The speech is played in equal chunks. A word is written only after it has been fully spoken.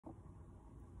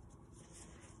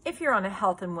if you're on a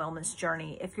health and wellness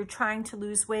journey, if you're trying to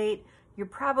lose weight, you're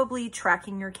probably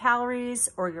tracking your calories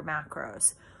or your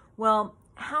macros. Well,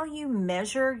 how you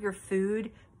measure your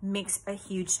food makes a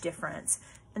huge difference.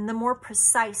 And the more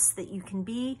precise that you can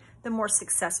be, the more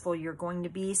successful you're going to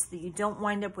be, so that you don't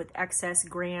wind up with excess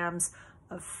grams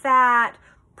of fat,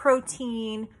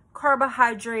 protein,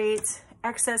 carbohydrates,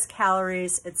 excess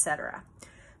calories, etc.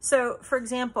 So for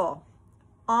example,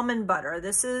 almond butter.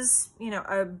 This is,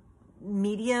 a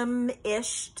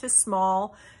medium-ish to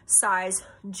small size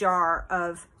jar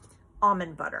of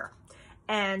almond butter.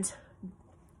 And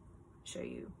show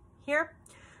you here.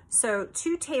 So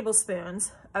 2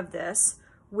 tablespoons of this,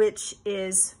 which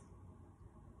is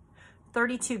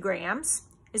 32 grams,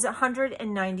 is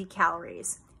 190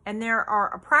 calories. And there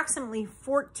are approximately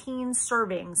 14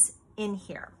 servings in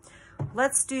here.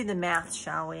 Let's do the math,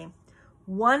 shall we?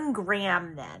 1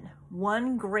 gram then,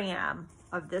 1 gram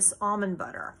of this almond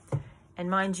butter. And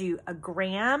mind you, a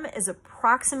gram is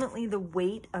approximately the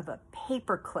weight of a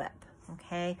paper clip,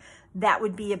 okay? That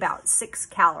would be about 6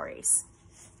 calories.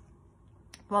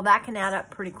 Well, that can add up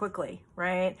pretty quickly,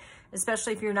 right?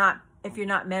 Especially if you're not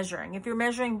measuring. If you're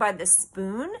measuring by the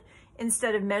spoon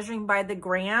instead of measuring by the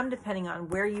gram, depending on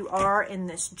where you are in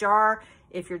this jar,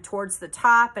 if you're towards the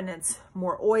top and it's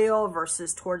more oil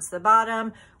versus towards the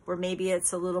bottom, where maybe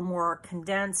it's a little more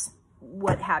condensed,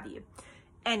 what have you.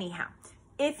 Anyhow,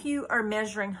 if you are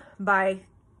measuring by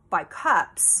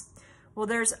cups, well,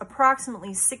 there's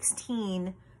approximately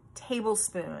 16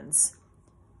 tablespoons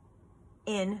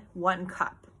in 1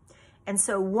 cup. And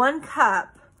so 1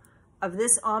 cup of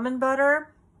this almond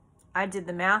butter, I did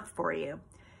the math for you,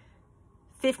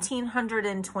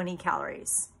 1,520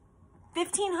 calories.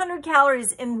 1,500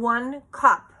 calories in 1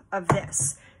 cup of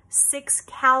this. 6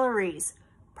 calories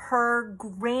per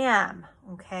gram,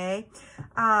 okay?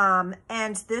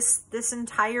 And this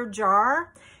entire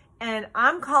jar, and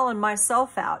I'm calling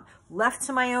myself out, left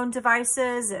to my own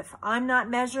devices, if I'm not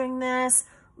measuring this,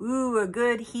 a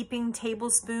good heaping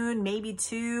tablespoon, maybe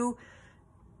 2,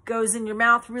 goes in your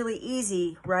mouth really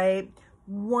easy, right?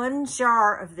 1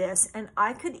 jar of this, and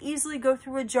I could easily go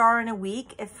through a jar in a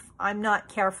week if I'm not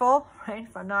careful, right?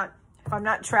 If I'm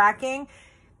not tracking,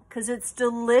 because it's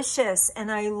delicious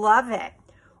and I love it.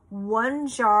 1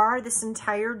 jar, this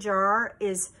entire jar,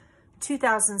 is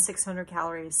 2,600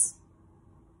 calories.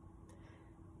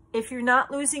 If you're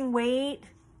not losing weight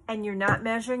and you're not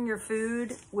measuring your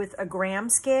food with a gram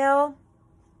scale,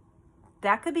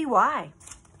 that could be why.